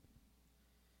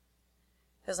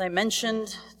As I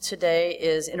mentioned, today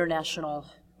is International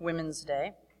Women's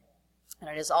Day, and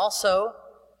it is also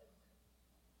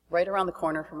right around the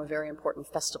corner from a very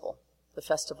important festival, the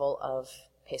festival of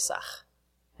Pesach.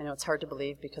 I know it's hard to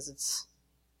believe because it's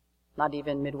not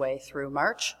even midway through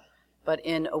March, but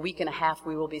in a week and a half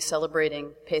we will be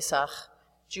celebrating Pesach.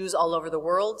 Jews all over the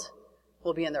world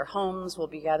will be in their homes, will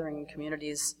be gathering in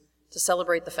communities to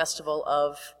celebrate the festival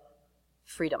of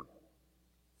freedom.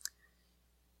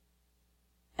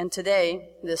 And today,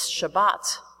 this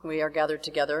Shabbat, we are gathered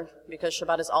together because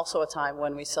Shabbat is also a time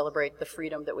when we celebrate the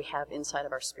freedom that we have inside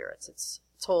of our spirits. It's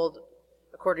told,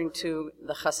 according to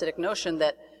the Hasidic notion,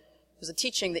 that there's a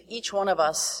teaching that each one of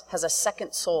us has a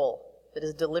second soul that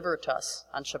is delivered to us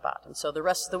on Shabbat. And so the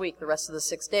rest of the week, the rest of the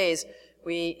 6 days,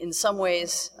 we, in some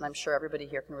ways, and I'm sure everybody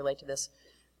here can relate to this,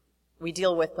 we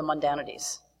deal with the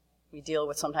mundanities. We deal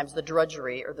with sometimes the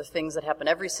drudgery or the things that happen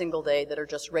every single day that are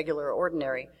just regular or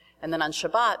ordinary. And then on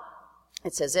Shabbat,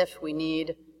 it's as if we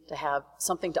need to have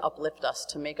something to uplift us,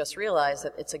 to make us realize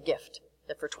that it's a gift,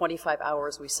 that for 25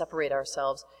 hours we separate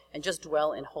ourselves and just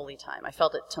dwell in holy time. I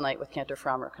felt it tonight with Cantor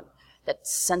Frommer, that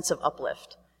sense of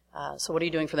uplift. So what are you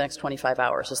doing for the next 25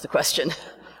 hours is the question.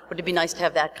 Would it be nice to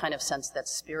have that kind of sense, that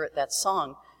spirit, that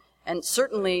song? And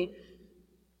certainly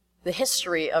the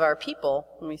history of our people,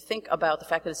 when we think about the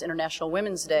fact that it's International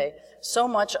Women's Day, so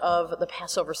much of the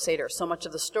Passover Seder, so much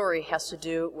of the story has to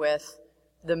do with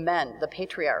the men, the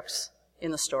patriarchs in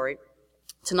the story.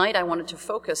 Tonight I wanted to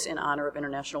focus in honor of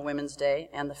International Women's Day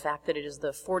and the fact that it is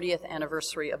the 40th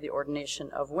anniversary of the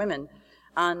ordination of women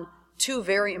on two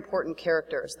very important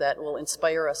characters that will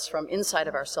inspire us from inside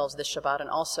of ourselves this Shabbat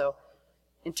and also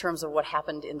in terms of what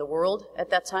happened in the world at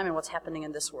that time and what's happening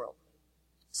in this world.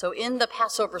 So in the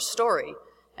Passover story,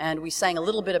 and we sang a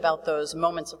little bit about those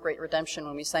moments of great redemption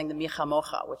when we sang the Micha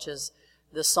Mocha, which is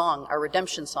the song, our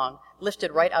redemption song,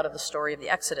 lifted right out of the story of the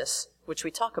Exodus, which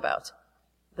we talk about,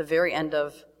 the very end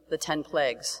of the 10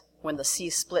 plagues, when the sea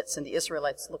splits and the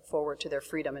Israelites look forward to their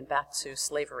freedom and back to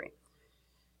slavery.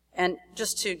 And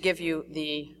just to give you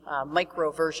the micro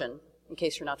version, in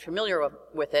case you're not familiar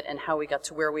with it and how we got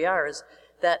to where we are, is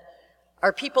that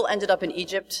our people ended up in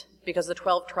Egypt because the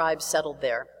 12 tribes settled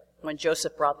there when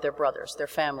Joseph brought their brothers, their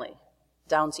family,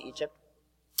 down to Egypt.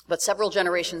 But several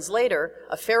generations later,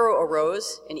 a pharaoh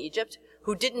arose in Egypt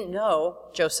who didn't know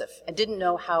Joseph and didn't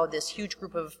know how this huge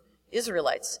group of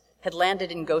Israelites had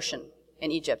landed in Goshen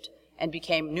in Egypt and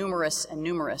became numerous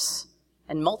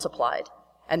and multiplied.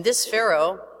 And this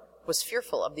pharaoh was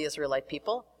fearful of the Israelite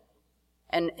people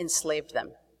and enslaved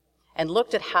them, and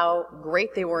looked at how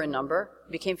great they were in number,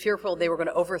 became fearful they were going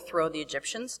to overthrow the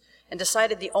Egyptians, and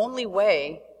decided the only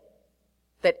way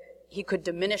that he could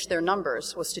diminish their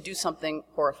numbers was to do something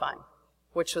horrifying,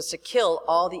 which was to kill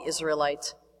all the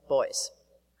Israelite boys.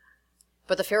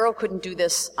 But the Pharaoh couldn't do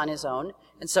this on his own,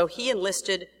 and so he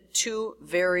enlisted two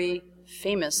very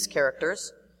famous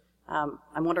characters. I'm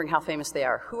wondering how famous they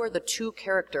are. Who are the two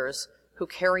characters who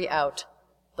carry out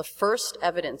the first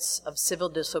evidence of civil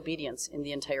disobedience in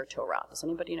the entire Torah? Does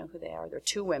anybody know who they are? They're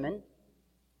two women,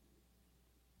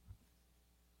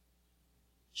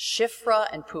 Shifra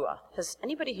and Puah. Has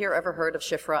anybody here ever heard of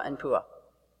Shifra and Puah?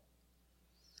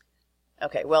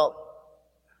 Okay, well,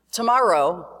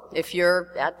 tomorrow, if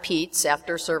you're at Pete's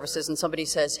after services and somebody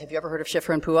says, have you ever heard of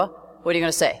Shifra and Puah? What are you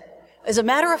going to say? As a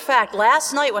matter of fact,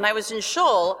 last night when I was in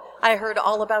Shul, I heard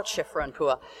all about Shifra and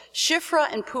Puah.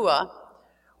 Shifra and Puah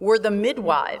were the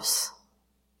midwives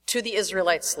to the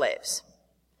Israelite slaves.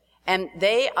 And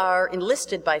they are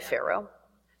enlisted by Pharaoh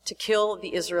to kill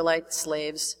the Israelite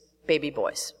slaves' baby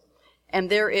boys.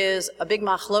 And there is a big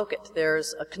machloket.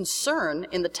 There's a concern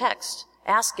in the text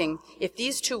asking if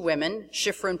these two women,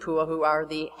 Shifra and Puah, who are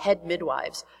the head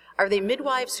midwives, are they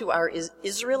midwives who are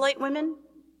Israelite women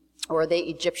or are they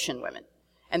Egyptian women?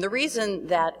 And the reason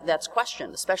that that's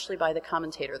questioned, especially by the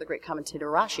commentator, the great commentator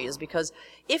Rashi, is because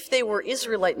if they were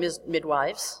Israelite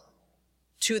midwives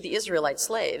to the Israelite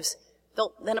slaves,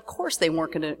 then of course they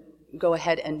weren't going to go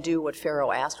ahead and do what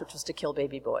Pharaoh asked, which was to kill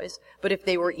baby boys. But if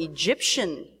they were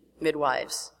Egyptian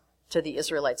midwives to the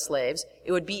Israelite slaves,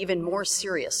 it would be even more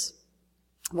serious,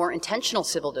 more intentional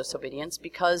civil disobedience,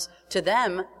 because to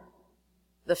them,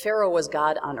 the Pharaoh was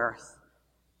God on earth.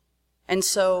 And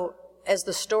so, as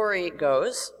the story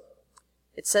goes,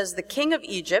 it says, the king of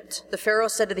Egypt, the Pharaoh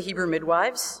said to the Hebrew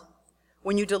midwives,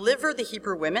 when you deliver the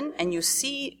Hebrew women and you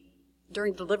see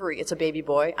during delivery it's a baby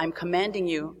boy, I'm commanding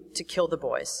you to kill the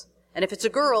boys. And if it's a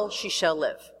girl, she shall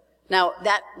live. Now,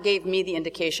 that gave me the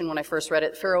indication when I first read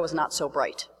it, Pharaoh was not so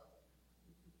bright.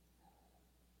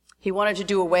 He wanted to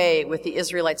do away with the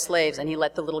Israelite slaves and he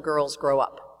let the little girls grow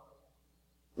up.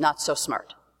 Not so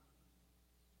smart.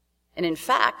 And in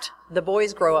fact, the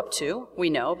boys grow up too, we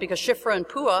know, because Shifra and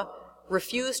Puah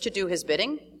refuse to do his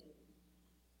bidding,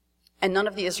 and none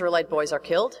of the Israelite boys are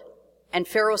killed. And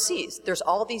Pharaoh sees there's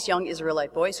all these young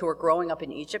Israelite boys who are growing up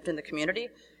in Egypt in the community.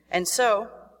 And so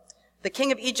the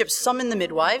king of Egypt summoned the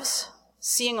midwives,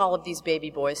 seeing all of these baby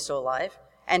boys still alive.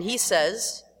 And he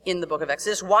says in the book of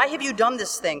Exodus, "Why have you done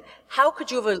this thing? How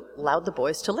could you have allowed the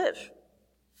boys to live?"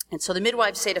 And so the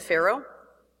midwives say to Pharaoh,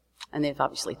 and they've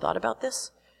obviously thought about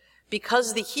this,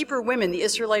 because the Hebrew women, the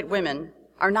Israelite women,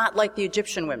 are not like the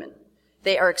Egyptian women.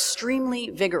 They are extremely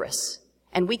vigorous,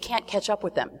 and we can't catch up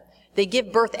with them. They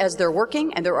give birth as they're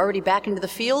working, and they're already back into the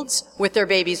fields with their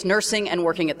babies, nursing and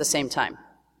working at the same time.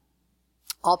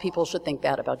 All people should think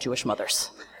that about Jewish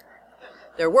mothers.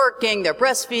 They're working, they're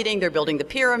breastfeeding, they're building the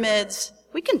pyramids.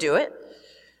 We can do it.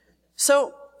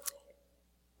 So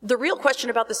the real question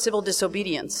about the civil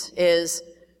disobedience is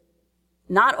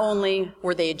not only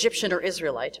were they Egyptian or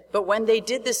Israelite, but when they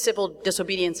did this civil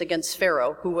disobedience against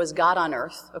Pharaoh, who was God on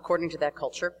earth, according to that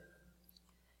culture,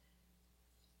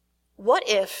 what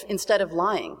if, instead of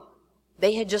lying,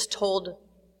 they had just told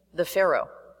the Pharaoh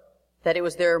that it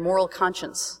was their moral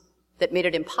conscience that made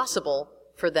it impossible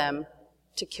for them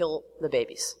to kill the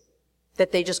babies,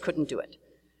 that they just couldn't do it?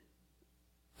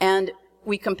 And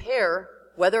we compare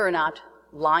whether or not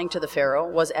lying to the Pharaoh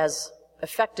was as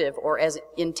effective or as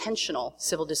intentional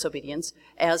civil disobedience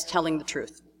as telling the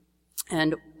truth.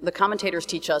 And the commentators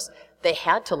teach us they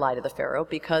had to lie to the Pharaoh,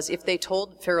 because if they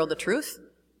told Pharaoh the truth,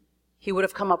 he would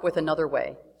have come up with another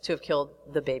way to have killed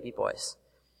the baby boys.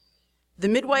 The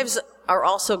midwives are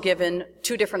also given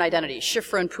two different identities.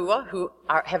 Shifra and Puah, who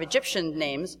have Egyptian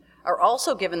names, are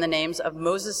also given the names of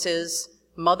Moses'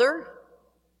 mother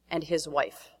and his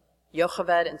wife,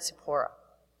 Yocheved and Zipporah,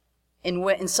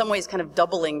 in some ways kind of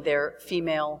doubling their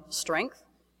female strength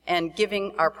and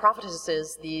giving our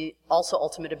prophetesses the also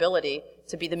ultimate ability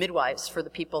to be the midwives for the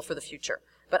people for the future.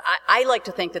 But I like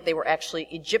to think that they were actually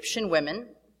Egyptian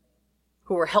women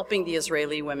who were helping the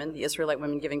Israelite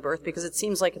women giving birth, because it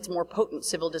seems like it's more potent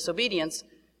civil disobedience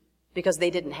because they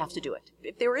didn't have to do it.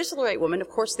 If they were Israelite women, of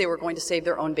course they were going to save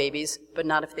their own babies, but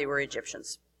not if they were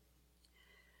Egyptians.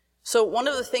 So one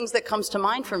of the things that comes to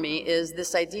mind for me is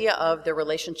this idea of their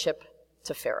relationship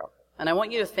to Pharaoh. And I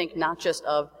want you to think not just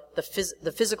of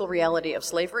the physical reality of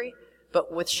slavery,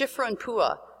 but with Shifra and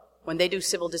Puah, when they do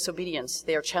civil disobedience,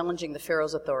 they are challenging the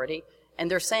Pharaoh's authority, and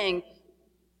they're saying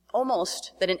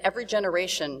almost that in every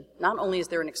generation, not only is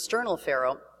there an external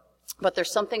Pharaoh, but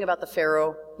there's something about the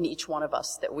Pharaoh in each one of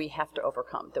us that we have to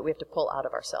overcome, that we have to pull out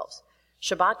of ourselves.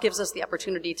 Shabbat gives us the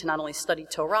opportunity to not only study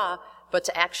Torah, but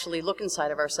to actually look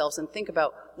inside of ourselves and think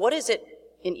about what is it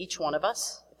in each one of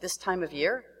us at this time of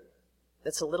year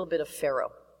that's a little bit of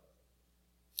Pharaoh.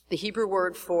 The Hebrew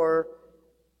word for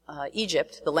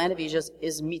Egypt, the land of Egypt,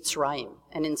 is Mitzrayim,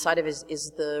 and inside of it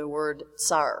is the word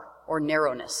tsar, or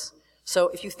narrowness. So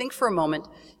if you think for a moment,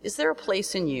 is there a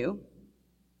place in you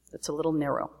that's a little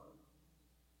narrow?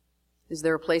 Is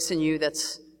there a place in you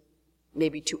that's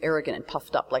maybe too arrogant and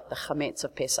puffed up, like the chametz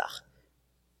of Pesach?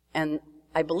 And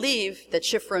I believe that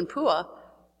Shifra and Puah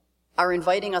are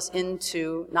inviting us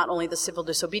into not only the civil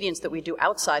disobedience that we do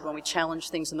outside when we challenge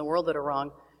things in the world that are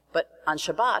wrong, but on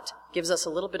Shabbat gives us a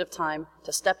little bit of time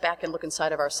to step back and look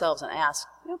inside of ourselves and ask,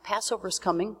 Passover's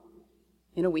coming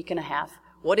in a week and a half.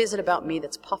 What is it about me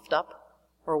that's puffed up,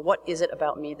 or what is it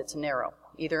about me that's narrow?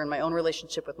 Either in my own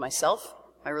relationship with myself,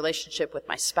 my relationship with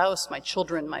my spouse, my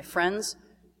children, my friends,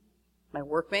 my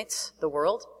workmates, the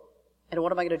world, and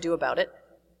what am I going to do about it?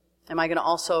 Am I going to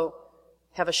also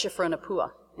have a Shifra and a Puah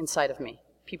inside of me,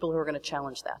 people who are going to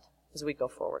challenge that as we go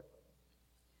forward?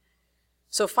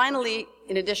 So finally,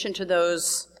 in addition to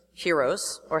those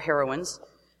heroes or heroines,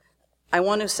 I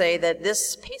want to say that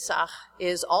this Pesach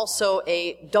is also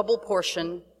a double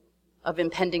portion of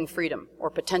impending freedom or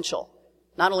potential,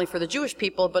 not only for the Jewish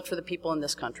people, but for the people in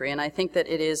this country. And I think that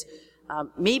it is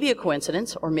maybe a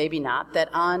coincidence, or maybe not, that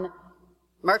on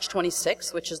March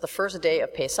 26th, which is the first day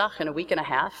of Pesach in a week and a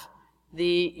half,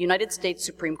 the United States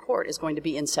Supreme Court is going to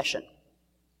be in session.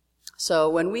 So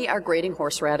when we are grating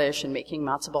horseradish and making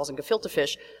matzo balls and gefilte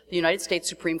fish, the United States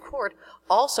Supreme Court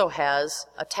also has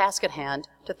a task at hand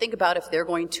to think about if they're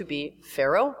going to be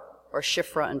Pharaoh or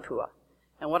Shifra and Puah.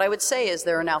 And what I would say is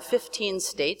there are now 15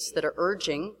 states that are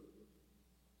urging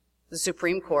the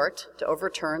Supreme Court to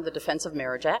overturn the Defense of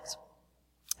Marriage Act,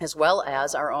 as well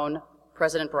as our own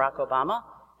President Barack Obama.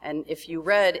 And if you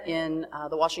read in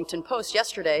the Washington Post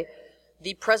yesterday,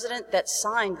 the president that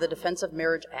signed the Defense of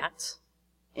Marriage Act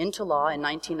into law in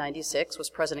 1996 was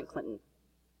President Clinton.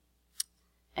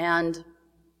 And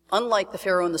unlike the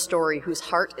Pharaoh in the story whose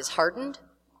heart is hardened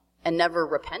and never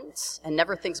repents and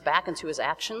never thinks back into his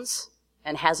actions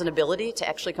and has an ability to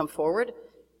actually come forward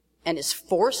and is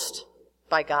forced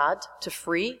by God to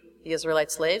free the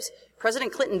Israelite slaves,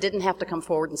 President Clinton didn't have to come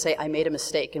forward and say, I made a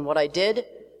mistake. And what I did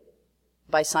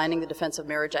by signing the Defense of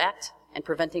Marriage Act and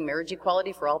preventing marriage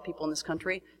equality for all people in this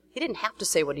country, he didn't have to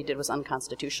say what he did was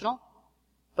unconstitutional.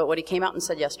 But what he came out and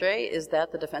said yesterday is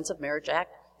that the Defense of Marriage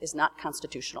Act is not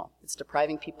constitutional. It's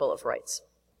depriving people of rights.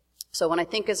 So when I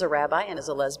think as a rabbi and as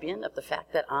a lesbian of the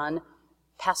fact that on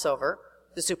Passover,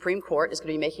 the Supreme Court is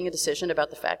going to be making a decision about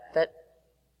the fact that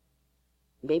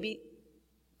maybe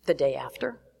the day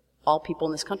after, all people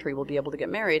in this country will be able to get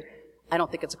married, I don't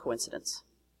think it's a coincidence.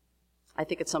 I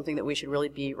think it's something that we should really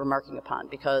be remarking upon,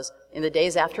 because in the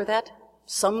days after that,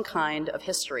 some kind of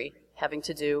history having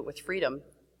to do with freedom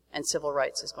and civil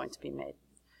rights is going to be made.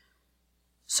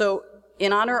 So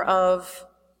in honor of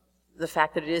the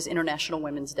fact that it is International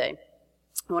Women's Day,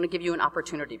 I want to give you an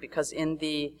opportunity, because in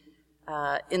the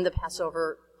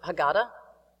Passover Haggadah,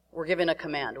 we're given a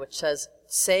command which says,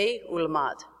 Say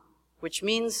ulmad, which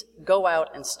means go out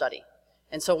and study.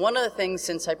 And so one of the things,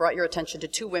 since I brought your attention to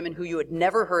two women who you had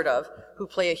never heard of, who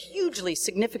play a hugely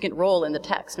significant role in the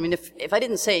text. I mean, if I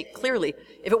didn't say it clearly,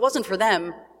 if it wasn't for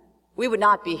them, we would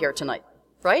not be here tonight,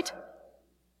 right?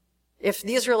 If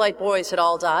the Israelite boys had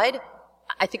all died,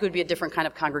 I think it would be a different kind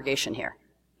of congregation here.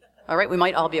 All right? We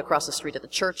might all be across the street at the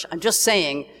church. I'm just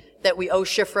saying that we owe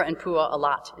Shifra and Pua a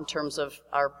lot in terms of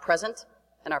our present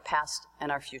and our past and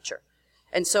our future.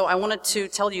 And so I wanted to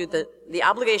tell you that the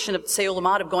obligation of Seyul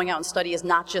Lamad, of going out and study, is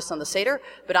not just on the Seder,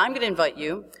 but I'm going to invite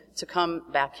you to come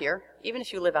back here, even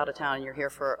if you live out of town and you're here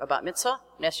for a bat mitzvah,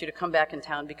 and ask you to come back in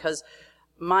town, because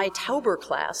my Tauber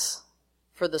class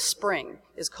for the spring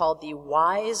is called The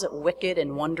Wise, Wicked,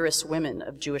 and Wondrous Women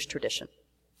of Jewish Tradition.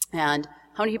 And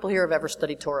how many people here have ever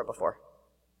studied Torah before?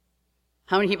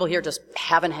 How many people here just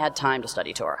haven't had time to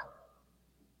study Torah?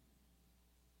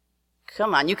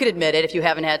 Come on, you could admit it if you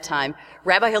haven't had time.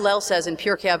 Rabbi Hillel says in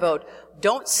Pirkei Avot,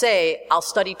 don't say, I'll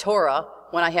study Torah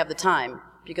when I have the time,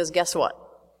 because guess what?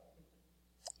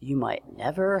 You might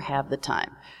never have the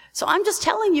time. So I'm just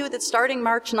telling you that starting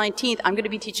March 19th, I'm going to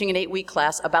be teaching an 8-week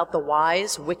class about the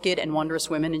wise, wicked, and wondrous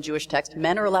women in Jewish text.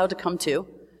 Men are allowed to come too.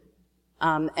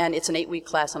 And it's an 8-week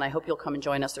class, and I hope you'll come and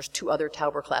join us. There's 2 other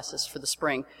Tauber classes for the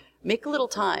spring. Make a little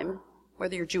time,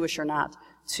 whether you're Jewish or not,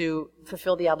 to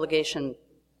fulfill the obligation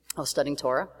of studying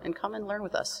Torah, and come and learn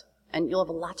with us. And you'll have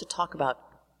a lot to talk about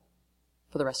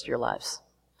for the rest of your lives.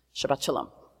 Shabbat Shalom.